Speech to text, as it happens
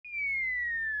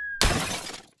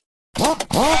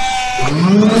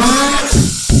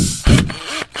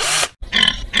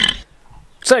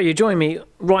So you join me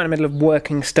right in the middle of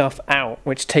working stuff out,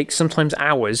 which takes sometimes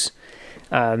hours,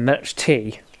 much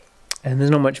tea, and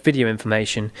there's not much video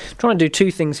information. I'm trying to do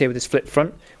two things here with this flip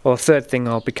front. Well, a third thing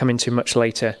I'll be coming to much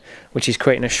later, which is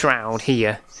creating a shroud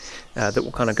here that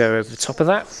will kind of go over the top of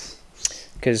that,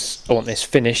 because I want this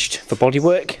finished for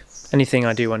bodywork. Anything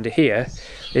I do under here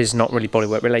is not really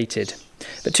bodywork related.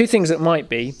 But two things that might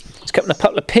be, is a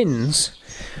couple of pins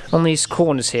on these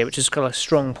corners here, which has got a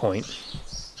strong point.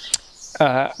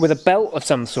 With a belt of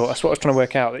some sort, that's what I was trying to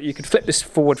work out, that you could flip this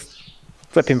forward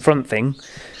flipping front thing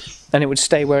and it would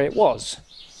stay where it was.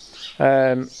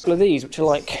 Of these, which are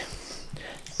like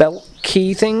belt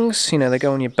key things, you know, they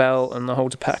go on your belt and they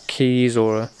hold a pack of keys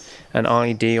or an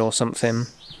ID or something.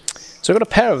 So I've got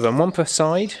a pair of them, one per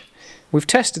side. We've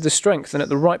tested the strength, and at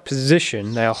the right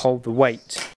position they'll hold the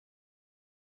weight.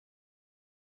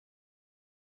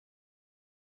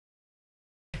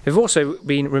 We've also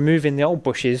been removing the old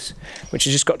bushes, which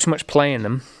have just got too much play in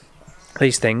them,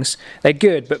 these things. They're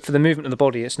good, but for the movement of the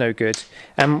body it's no good.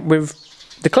 And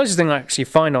the closest thing I actually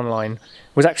find online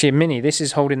was actually a Mini. This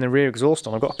is holding the rear exhaust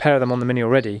on. I've got a pair of them on the Mini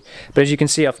already. But as you can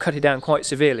see, I've cut it down quite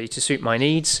severely to suit my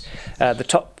needs. The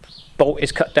top bolt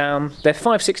is cut down. They're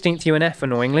 5/16 UNF,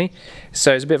 annoyingly,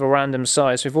 so it's a bit of a random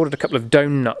size. So we've ordered a couple of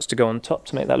dome nuts to go on top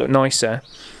to make that look nicer.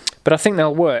 But I think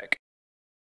they'll work.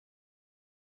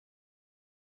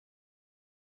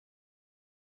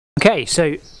 Okay,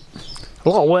 so a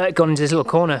lot of work gone into this little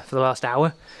corner for the last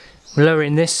hour. We're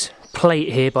lowering this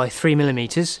plate here by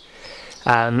 3mm,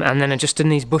 and then adjusting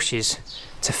these bushes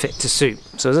to fit to suit.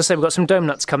 So as I said, we've got some dome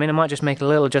nuts coming. I might just make a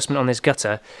little adjustment on this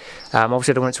gutter.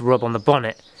 Obviously I don't want it to rub on the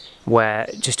bonnet,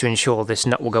 just to ensure this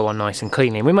nut will go on nice and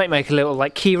cleanly. We might make a little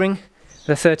like keyring,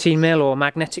 the 13mm or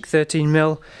magnetic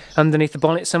 13mm underneath the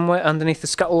bonnet somewhere, underneath the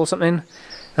scuttle or something.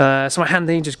 So my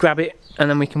handy, just grab it and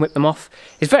then we can whip them off.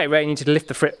 It's very rare you need to lift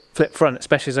the flip front,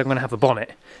 especially as I'm going to have a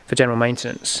bonnet for general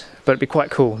maintenance. But it'd be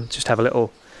quite cool just to have a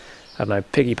little, I don't know,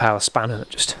 piggy power spanner that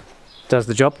just does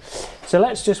the job. So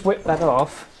let's just whip that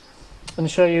off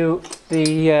and show you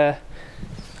the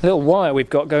little wire we've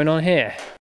got going on here.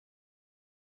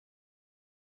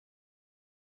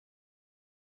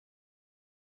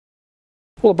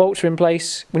 All the bolts are in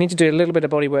place. We need to do a little bit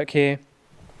of bodywork here.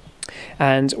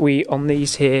 And on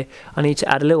these here, I need to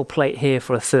add a little plate here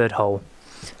for a third hole.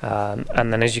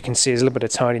 And then as you can see, there's a little bit of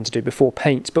tidying to do before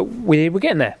paint, but we're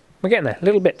getting there. We're getting there.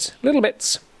 Little bits, little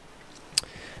bits,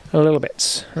 little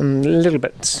bits, and little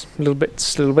bits, little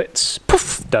bits, little bits.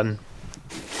 Poof! Done.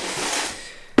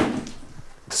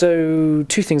 So,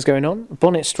 two things going on.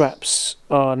 Bonnet straps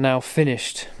are now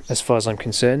finished as far as I'm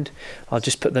concerned. I'll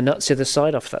just put the nuts the other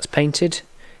side after that's painted.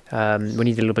 We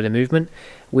need a little bit of movement.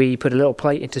 We put a little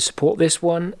plate in to support this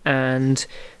one and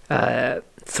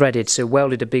threaded, so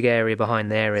welded a big area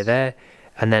behind the area there,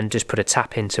 and then just put a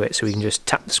tap into it so we can just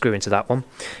tap the screw into that one.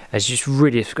 It's just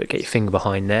really difficult to get your finger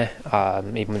behind there,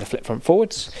 even with the flip front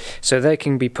forwards. So they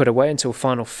can be put away until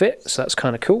final fit, so that's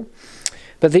kind of cool.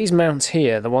 But these mounts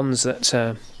here, the ones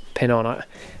that pin on, I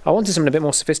wanted something a bit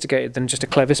more sophisticated than just a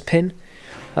clevis pin.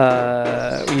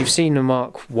 You've seen the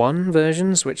Mark I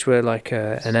versions, which were like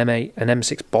an M8, an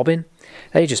M6 bobbin.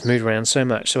 They just moved around so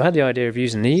much. So I had the idea of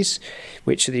using these,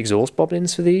 which are the exhaust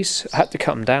bobbins for these. I had to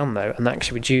cut them down though, and that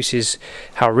actually reduces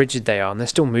how rigid they are, and they're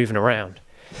still moving around.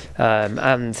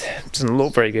 And it doesn't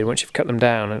look very good once you've cut them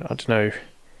down. I don't know,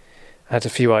 I had a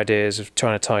few ideas of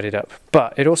trying to tidy it up.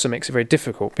 But it also makes it very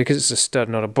difficult because it's a stud,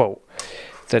 not a bolt.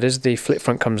 That as the flip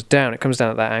front comes down, it comes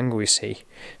down at that angle you see.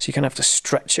 So you kind of have to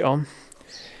stretch it on.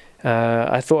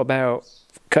 I thought about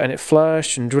cutting it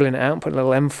flush and drilling it out and putting a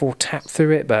little M4 tap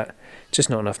through it, but just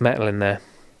not enough metal in there.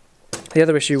 The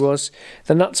other issue was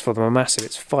the nuts for them are massive.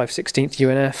 It's 5/16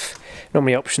 UNF, not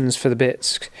many options for the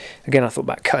bits. Again, I thought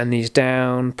about cutting these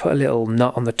down, put a little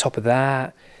nut on the top of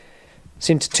that.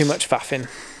 Seemed too much faffing.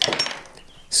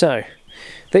 So,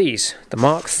 these, the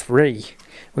Mark III.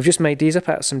 We've just made these up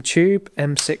out of some tube,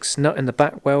 M6 nut in the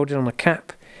back welded on a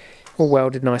cap. All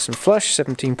welded nice and flush,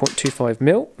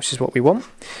 17.25mm, which is what we want.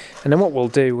 And then what we'll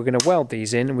do, we're going to weld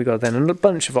these in, and we've got then a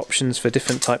bunch of options for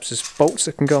different types of bolts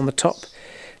that can go on the top.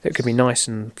 That could be nice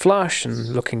and flush and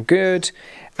looking good.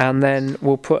 And then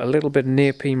we'll put a little bit of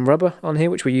neoprene rubber on here,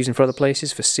 which we're using for other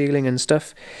places, for sealing and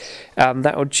stuff.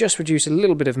 That will just reduce a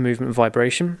little bit of movement and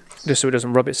vibration, just so it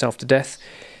doesn't rub itself to death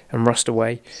and rust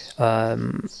away.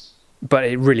 But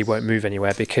it really won't move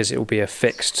anywhere because it will be a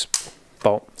fixed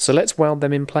bolt. So let's weld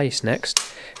them in place next.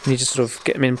 You need to sort of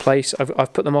get them in place.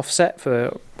 I've put them offset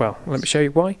for, well, let me show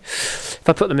you why. If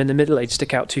I put them in the middle, they'd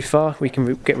stick out too far. We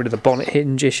can get rid of the bonnet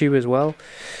hinge issue as well.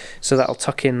 So that'll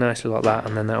tuck in nicely like that,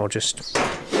 and then that'll just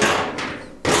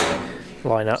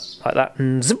line up like that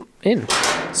and zip in.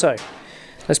 So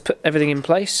let's put everything in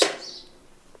place.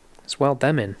 Let's weld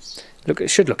them in. Look, it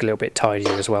should look a little bit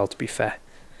tidier as well, to be fair.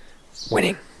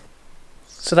 Winning.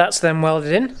 So that's them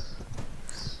welded in.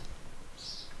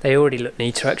 They already look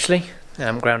neater actually. I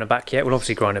haven't ground them back yet. We'll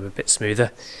obviously grind them a bit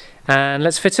smoother. And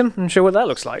let's fit them and show what that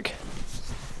looks like.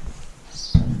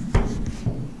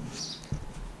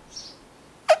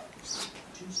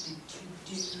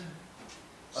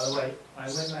 By the way, I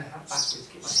wear my hat backwards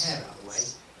to get my hair out of the way.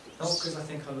 Not because I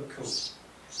think I look cool.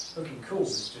 Looking cool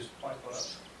is just like what up.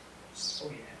 Oh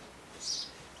yeah.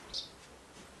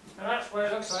 And that's what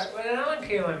it looks like with an Allen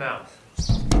key in my mouth.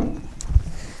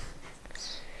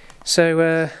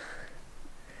 So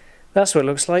that's what it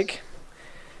looks like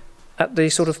at the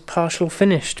sort of partial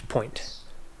finished point.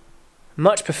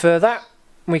 Much prefer that.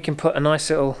 We can put a nice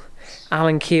little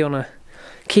Allen key on a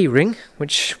key ring,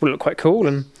 which will look quite cool,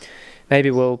 and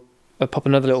maybe we'll pop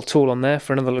another little tool on there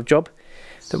for another little job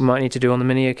that we might need to do on the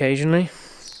Mini occasionally.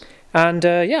 And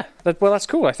yeah, well, that's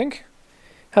cool, I think.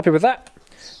 Happy with that.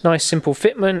 Nice simple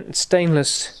fitment,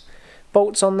 stainless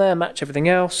bolts on there, match everything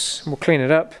else. We'll clean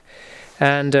it up,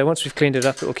 and once we've cleaned it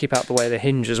up, it will keep out the way of the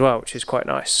hinge as well, which is quite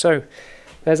nice. So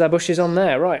there's our bushes on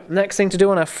there. Right, next thing to do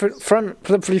on our front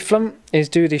is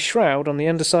do the shroud on the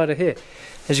underside of here.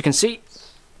 As you can see,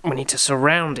 we need to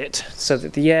surround it so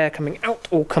that the air coming out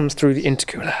all comes through the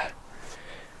intercooler.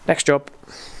 Next job.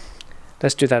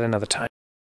 Let's do that another time.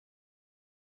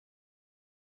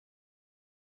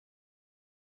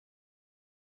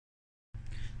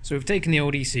 So we've taken the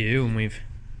old ECU and we've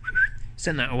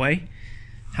sent that away.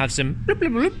 Have some bloop,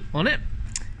 bloop, bloop on it.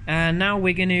 And now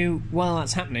we're going to, while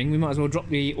that's happening, we might as well drop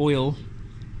the oil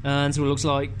and see what it looks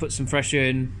like, put some fresh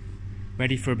in,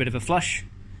 ready for a bit of a flush.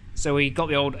 So we got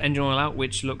the old engine oil out,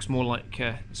 which looks more like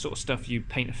sort of stuff you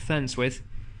paint a fence with.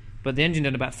 But the engine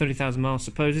did about 30,000 miles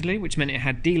supposedly, which meant it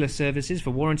had dealer services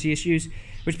for warranty issues,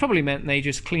 which probably meant they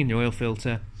just cleaned the oil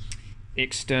filter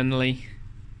externally,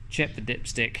 checked the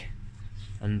dipstick,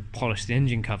 and polished the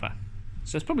engine cover.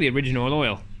 So it's probably original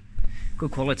oil.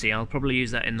 Good quality. I'll probably use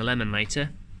that in the lemon later.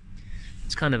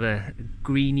 It's kind of a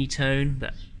greeny tone,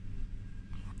 but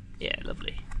yeah,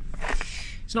 lovely.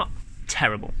 It's not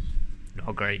terrible,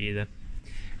 not great either.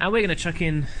 And we're going to chuck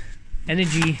in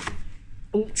Energy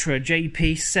Ultra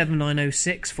JP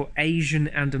 7906 for Asian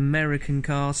and American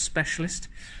cars specialist.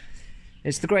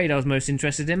 It's the grade I was most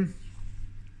interested in,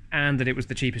 and that it was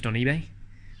the cheapest on eBay.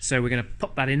 So we're going to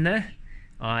pop that in there.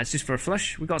 It's just for a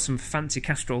flush. We've got some fancy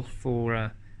Castrol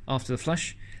for after the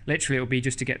flush. Literally it'll be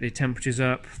just to get the temperatures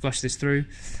up, flush this through,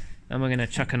 and we're going to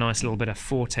chuck a nice little bit of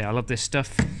Forte. I love this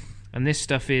stuff, and this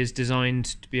stuff is designed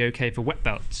to be okay for wet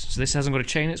belts. So this hasn't got a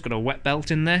chain, it's got a wet belt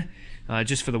in there,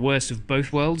 just for the worst of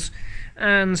both worlds,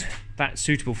 and that's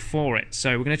suitable for it.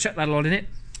 So we're going to chuck that a lot in it.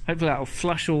 Hopefully that'll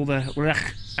flush all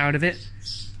the out of it,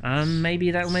 and maybe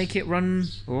that'll make it run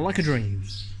like a dream.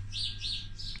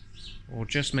 Or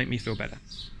just make me feel better.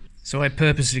 So I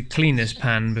purposely cleaned this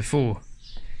pan before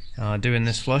doing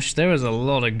this flush. There was a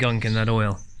lot of gunk in that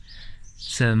oil.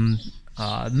 Some,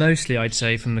 mostly I'd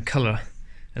say from the colour,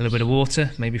 a little bit of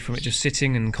water, maybe from it just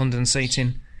sitting and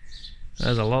condensating.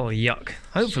 There's a lot of yuck.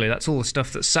 Hopefully that's all the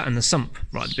stuff that's sat in the sump,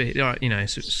 right? You know,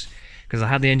 so because I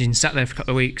had the engine sat there for a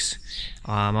couple of weeks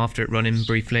after it running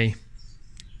briefly,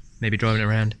 maybe driving it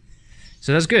around.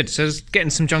 So that's good. So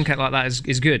getting some junk out like that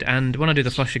is good. And when I do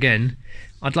the flush again,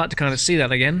 I'd like to kind of see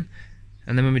that again.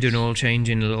 And then when we do an oil change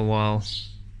in a little while,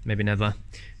 maybe never,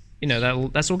 you know,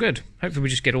 that's all good. Hopefully we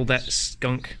just get all that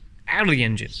skunk out of the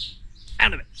engine.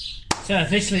 Out of it. So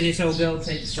officially this old girl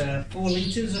takes 4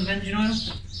 litres of engine oil.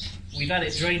 We've had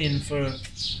it draining for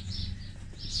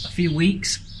a few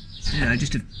weeks. You know,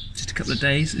 just a couple of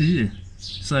days. Ew.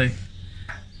 So,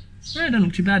 yeah, it don't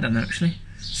look too bad on that actually.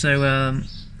 So,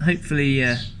 hopefully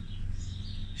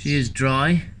she is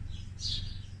dry,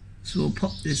 so we'll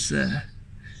pop this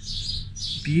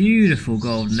beautiful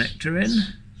gold nectar in.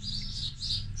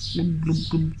 Glub, glub,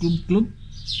 glub, glub, glub.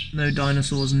 No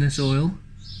dinosaurs in this oil,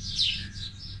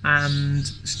 and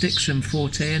stick some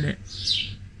Forte in it.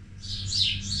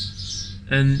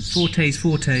 And Forte's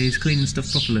Forte is cleaning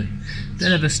stuff properly.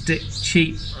 Don't ever stick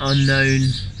cheap, unknown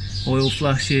oil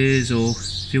flushes or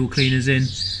fuel cleaners in.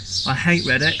 I hate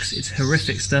Red X, it's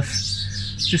horrific stuff.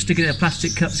 Just stick it in a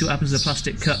plastic cup, see what happens to the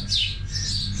plastic cup.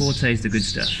 Forte's the good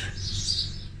stuff.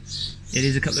 It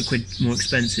is a couple of quid more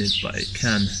expensive, but it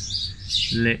can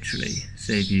literally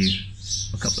save you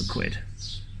a couple of quid.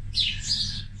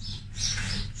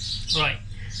 Right,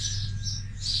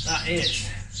 that is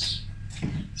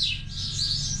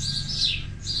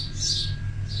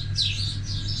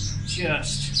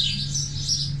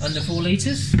just under 4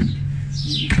 litres.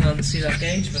 You can't see that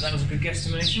gauge, but that was a good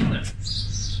guesstimation, wasn't it?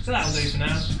 So that'll do for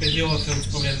now, because the oil filter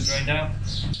probably hasn't drained out.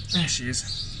 There she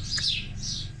is.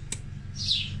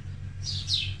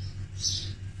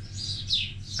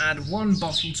 Add 1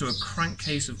 bottle to a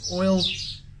crankcase of oil.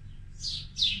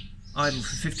 Idle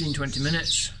for 15-20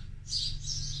 minutes.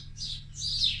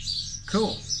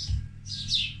 Cool.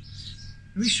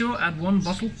 Are we sure? Add 1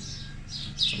 bottle?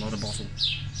 It's a lot of bottle.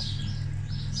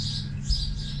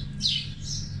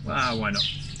 Wow, why not?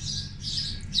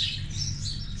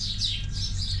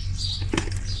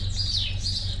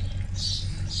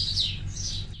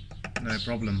 No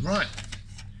problem. Right.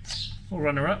 We'll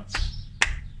run her up.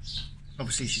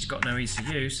 Obviously she's got no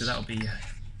ECU, so that'll be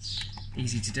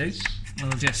easy to do.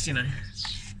 I'll just, you know,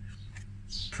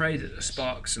 pray that the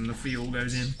sparks and the fuel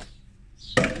goes in.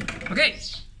 Okay,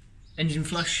 engine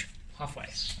flush, halfway.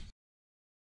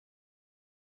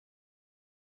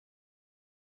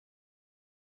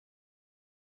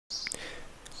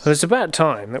 Well, it's about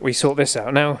time that we sort this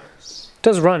out. Now, it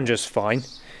does run just fine.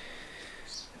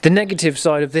 The negative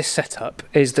side of this setup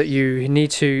is that you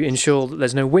need to ensure that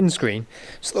there's no windscreen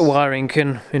so the wiring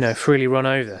can, you know, freely run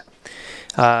over.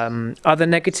 Other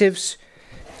negatives,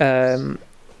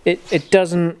 it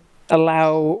doesn't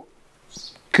allow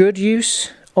good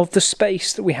use of the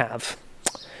space that we have.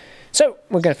 So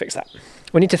we're going to fix that.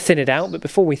 We need to thin it out, but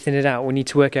before we thin it out, we need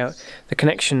to work out the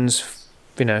connections,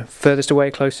 you know, furthest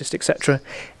away, closest, etc.,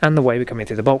 and the way we're coming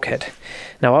through the bulkhead.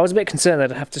 Now, I was a bit concerned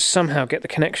that I'd have to somehow get the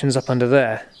connections up under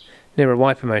there, near a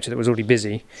wiper motor that was already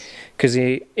busy, because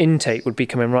the intake would be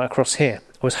coming right across here.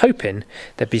 I was hoping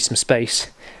there'd be some space,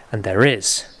 and there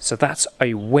is. So that's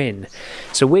a win.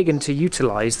 So we're going to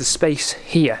utilise the space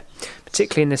here,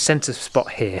 particularly in the centre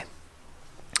spot here.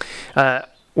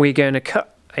 We're going to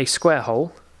cut a square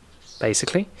hole,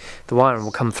 basically. The wiring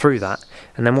will come through that,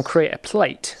 and then we'll create a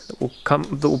plate that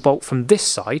will bolt from this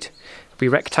side. It'll be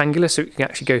rectangular, so it can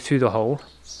actually go through the hole.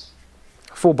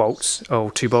 4 bolts,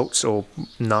 or 2 bolts, or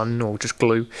none, or just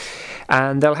glue,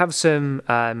 and they'll have some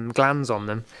glands on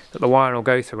them that the wire will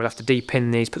go through. We'll have to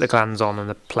de-pin these, put the glands on and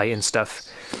the plate and stuff,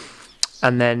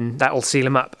 and then that will seal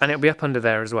them up, and it'll be up under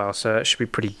there as well, so it should be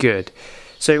pretty good.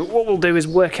 So what we'll do is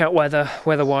work out where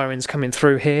the wiring's coming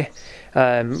through here.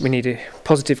 We need a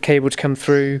positive cable to come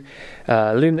through,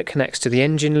 a loom that connects to the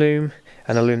engine loom,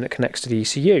 and a loom that connects to the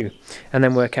ECU, and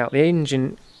then work out the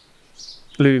engine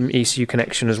loom ECU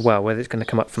connection as well, whether it's going to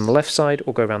come up from the left side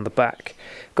or go around the back.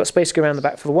 Got space to go around the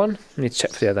back for the one, I need to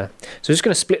check for the other. So just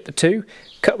going to split the two,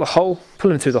 cut the hole, pull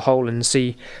them through the hole and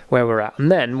see where we're at,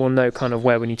 and then we'll know kind of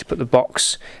where we need to put the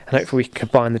box, and hopefully we can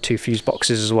combine the 2 fuse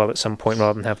boxes as well at some point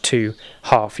rather than have 2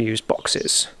 half-used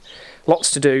boxes. Lots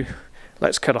to do,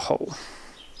 let's cut a hole.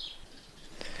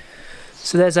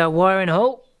 So there's our wiring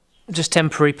hole, just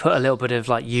temporary, put a little bit of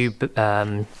like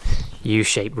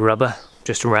U-shaped rubber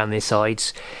just around the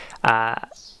sides.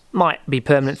 Might be a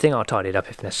permanent thing, I'll tidy it up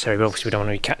if necessary, but obviously we don't want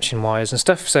to be catching wires and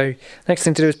stuff. So next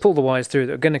thing to do is pull the wires through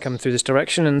that are going to come through this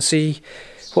direction and see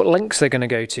what lengths they're going to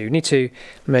go to. We need to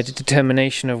make a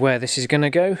determination of where this is going to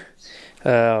go.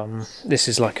 This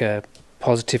is like a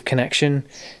positive connection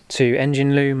to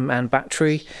engine loom and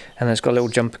battery, and there's got a little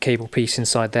jumper cable piece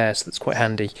inside there, so that's quite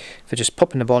handy for just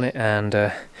popping the bonnet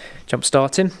and jump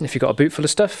starting if you've got a boot full of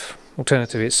stuff.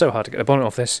 Alternatively, it's so hard to get the bonnet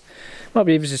off this, might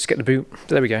be easier just to get the boot. But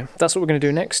there we go, that's what we're going to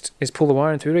do next, is pull the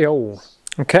wiring through the hole.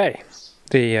 Okay,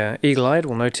 the eagle-eyed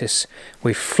will notice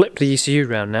we've flipped the ECU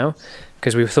round now,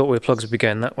 because we thought the plugs would be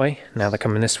going that way, now they're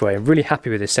coming this way. I'm really happy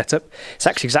with this setup. It's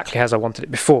actually exactly as I wanted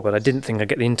it before, but I didn't think I'd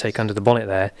get the intake under the bonnet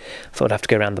there. I thought I'd have to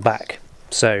go around the back.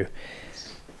 So,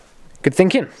 good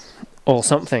thinking, or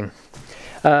something.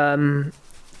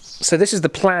 So this is the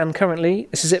plan currently.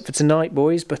 This is it for tonight,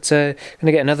 boys, but I'm going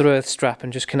to get another earth strap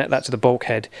and just connect that to the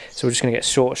bulkhead. So we're just going to get a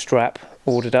short strap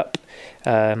ordered up.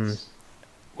 Well,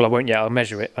 I won't yet, I'll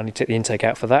measure it. I need to take the intake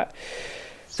out for that.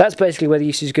 That's basically where the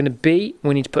ECU is going to be.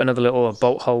 We need to put another little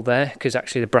bolt hole there, because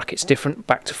actually the bracket's different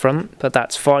back to front, but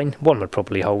that's fine. One would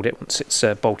probably hold it once it's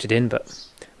bolted in, but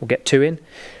we'll get 2 in.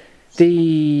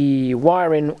 The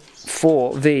wiring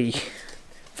for the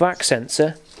vac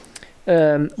sensor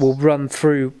will run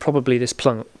through probably this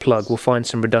plug. We'll find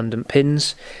some redundant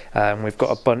pins. We've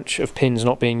got a bunch of pins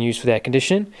not being used for the air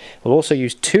conditioning. We'll also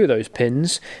use 2 of those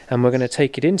pins, and we're going to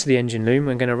take it into the engine loom.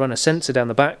 We're going to run a sensor down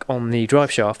the back on the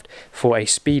drive shaft for a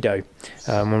speedo.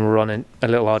 When we're running a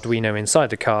little Arduino inside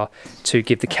the car to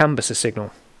give the canvas a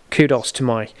signal. Kudos to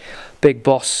my big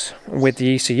boss with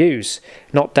the ECUs.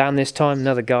 Not Dan this time,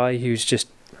 another guy who's just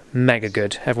mega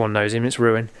good. Everyone knows him, it's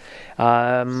Ruin.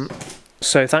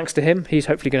 So thanks to him, he's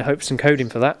hopefully going to hope some coding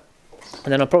for that.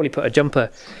 And then I'll probably put a jumper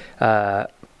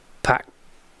pack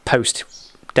post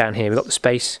down here. We've got the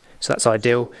space, so that's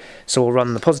ideal. So we'll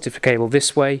run the positive cable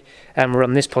this way, and we'll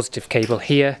run this positive cable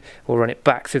here. We'll run it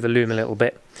back through the loom a little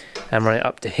bit and run it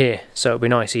up to here. So it'll be a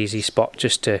nice easy spot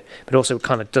just to, but also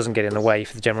kind of doesn't get in the way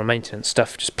for the general maintenance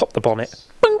stuff. Just pop the bonnet,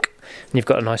 boink, and you've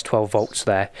got a nice 12 volts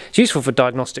there. It's useful for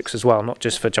diagnostics as well, not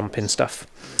just for jump-in stuff.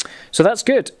 So that's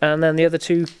good. And then the other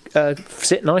two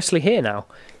sit nicely here now,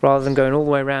 rather than going all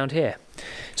the way around here.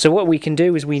 So what we can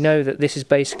do is we know that this is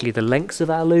basically the length of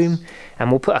our loom, and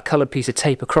we'll put a coloured piece of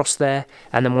tape across there,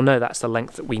 and then we'll know that's the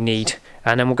length that we need,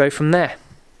 and then we'll go from there.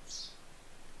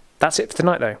 That's it for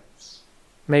tonight though.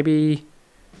 Maybe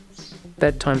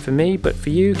bedtime for me, but for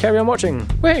you, carry on watching.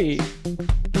 Way!